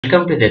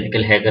Welcome to the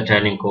Ethical Hacker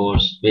Training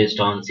course based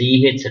on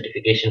CEH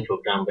certification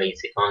program by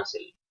EC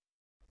Council.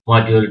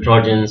 Module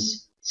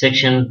Trojans,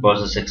 Section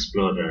Process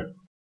Explorer.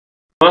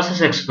 Process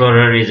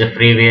Explorer is a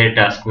freeware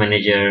task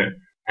manager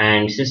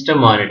and system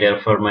monitor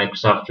for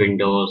Microsoft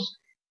Windows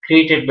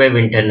created by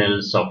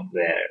Internal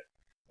Software,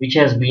 which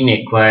has been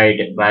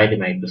acquired by the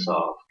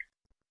Microsoft.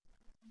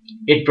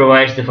 It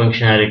provides the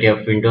functionality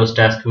of Windows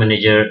Task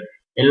Manager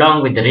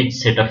along with a rich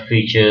set of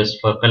features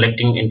for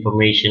collecting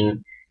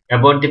information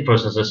about the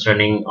processes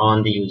running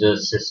on the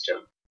user's system.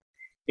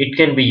 It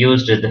can be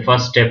used as the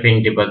first step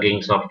in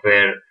debugging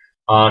software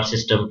or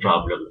system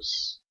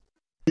problems.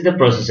 This is the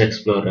Process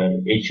Explorer.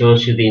 It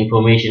shows you the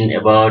information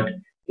about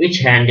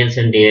which handles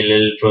and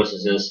DLL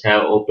processes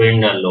have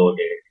opened or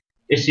loaded.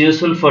 It's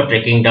useful for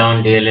tracking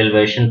down DLL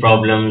version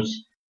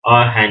problems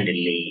or handle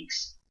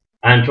leaks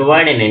and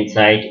provide an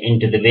insight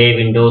into the way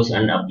Windows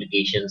and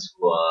applications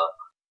work.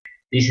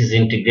 This is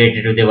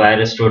integrated with the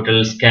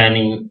VirusTotal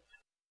scanning.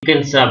 You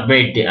can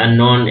submit the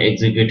unknown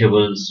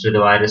executables to the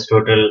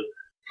VirusTotal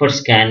for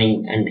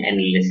scanning and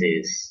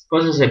analysis.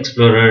 Process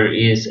Explorer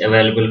is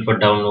available for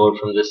download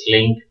from this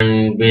link,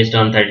 and based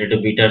on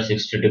 32-bit or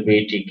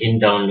 62-bit you can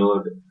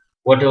download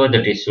whatever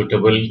that is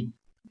suitable,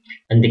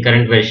 and the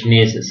current version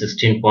is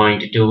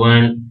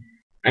 16.21,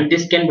 and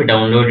this can be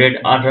downloaded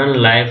or run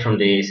live from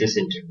the ASUS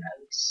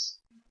internals.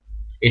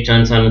 It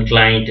runs on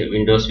client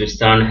Windows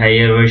Vista and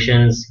higher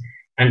versions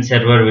and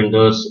server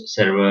Windows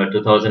Server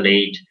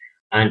 2008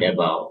 and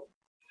above.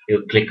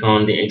 You click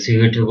on the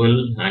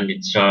executable and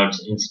it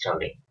starts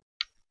installing.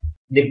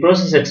 The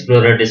Process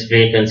Explorer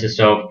display consists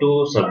of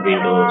two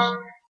sub-windows,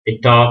 the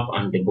top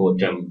and the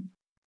bottom.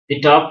 The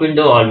top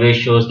window always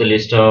shows the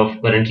list of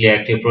currently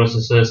active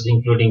processes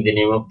including the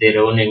name of their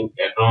own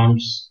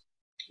accounts,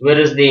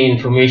 whereas the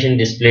information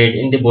displayed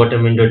in the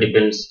bottom window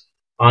depends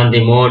on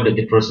the mode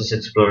the Process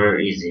Explorer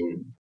is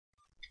in.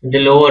 In the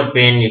lower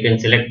pane, you can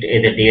select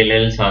either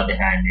DLLs or the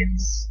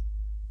handles.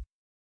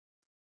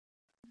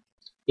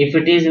 If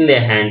it is in the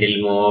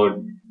handle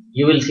mode,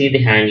 you will see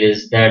the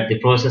handles that the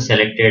process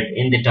selected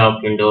in the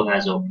top window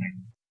has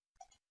opened.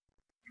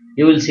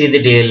 You will see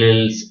the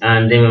DLLs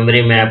and the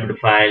memory mapped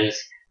files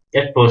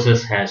that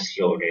process has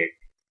loaded.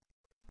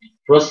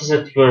 Process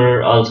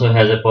Explorer also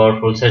has a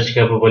powerful search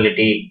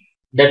capability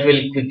that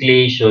will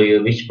quickly show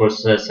you which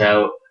processes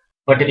have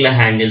particular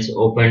handles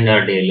opened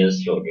or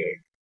DLLs loaded.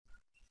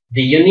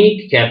 The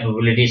unique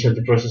capabilities of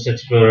the Process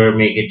Explorer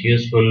make it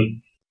useful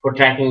for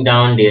tracking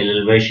down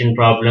DLL version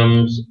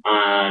problems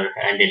or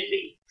handle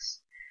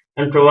leaks,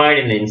 and provide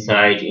an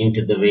insight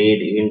into the way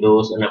the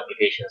Windows and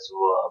applications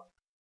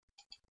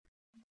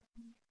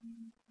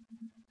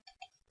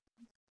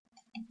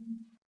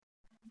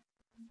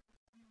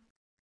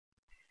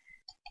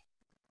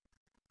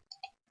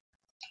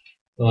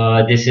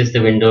work. This is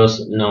the Windows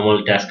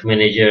normal task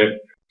manager,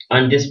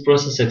 and this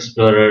Process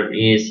Explorer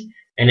is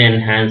an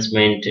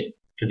enhancement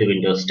to the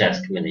Windows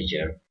Task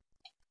Manager.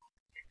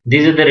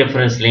 These are the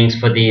reference links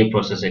for the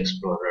Process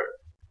Explorer.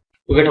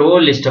 We get a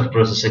whole list of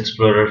Process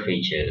Explorer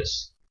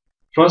features.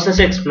 Process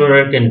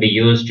Explorer can be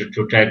used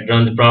to track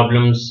down the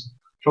problems,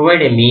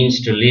 provide a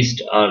means to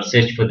list or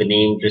search for the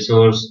named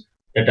resource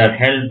that are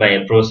held by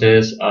a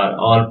process or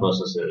all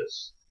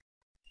processes.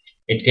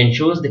 It can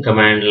choose the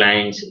command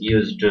lines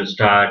used to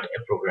start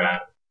a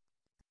program.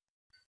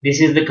 This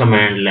is the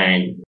command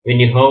line. When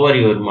you hover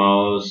your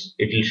mouse,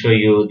 it will show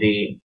you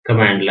the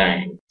command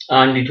line,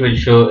 and it will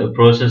show a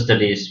process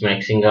that is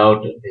maxing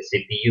out the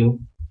CPU,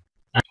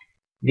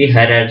 the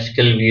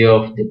hierarchical view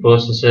of the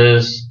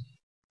processes,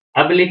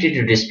 ability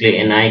to display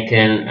an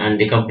icon and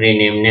the company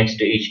name next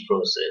to each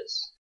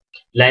process,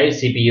 live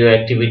CPU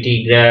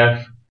activity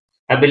graph,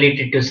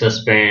 ability to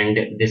suspend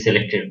the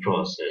selected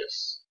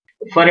process.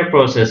 For a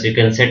process, you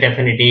can set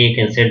affinity, you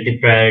can set the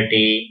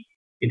priority,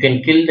 you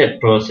can kill that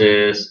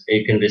process,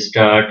 you can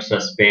restart,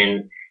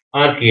 suspend,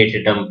 or create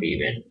a dump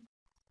event.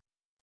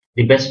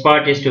 The best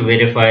part is to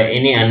verify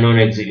any unknown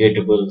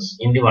executables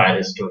in the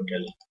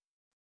VirusTotal.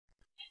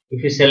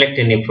 If you select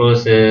any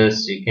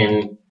process, you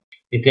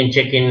can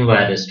check in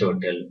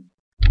VirusTotal.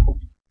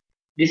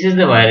 This is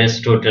the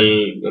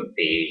VirusTotal web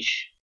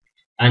page,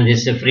 and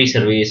this is a free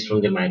service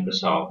from the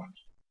Microsoft.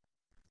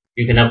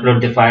 You can upload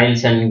the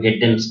files and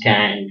get them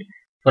scanned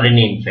for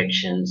any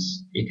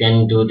infections. You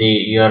can do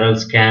the URL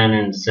scan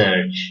and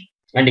search,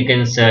 and you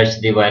can search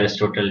the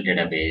VirusTotal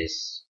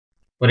database.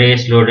 For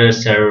ASLoader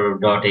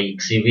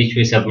server.exe, which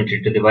we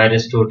submitted to the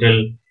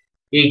VirusTotal,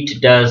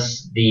 it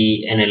does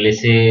the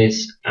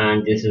analysis,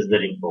 and this is the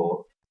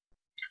report.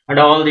 And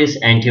all this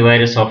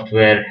antivirus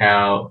software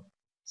have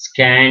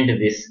scanned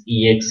this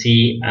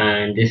exe,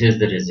 and this is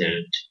the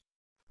result.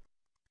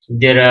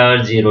 There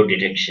are 0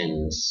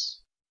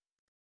 detections.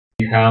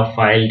 You have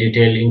file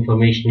detail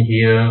information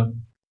here,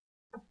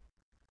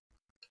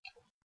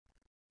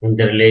 and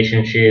the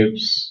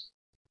relationships,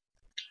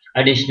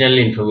 additional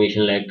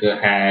information like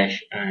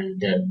hash and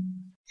the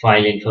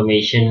file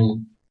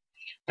information,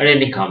 and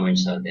any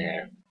comments are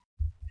there.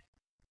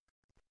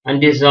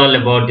 And this is all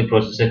about the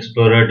Process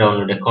Explorer.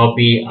 Download a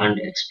copy and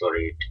explore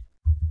it.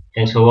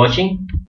 Thanks for watching.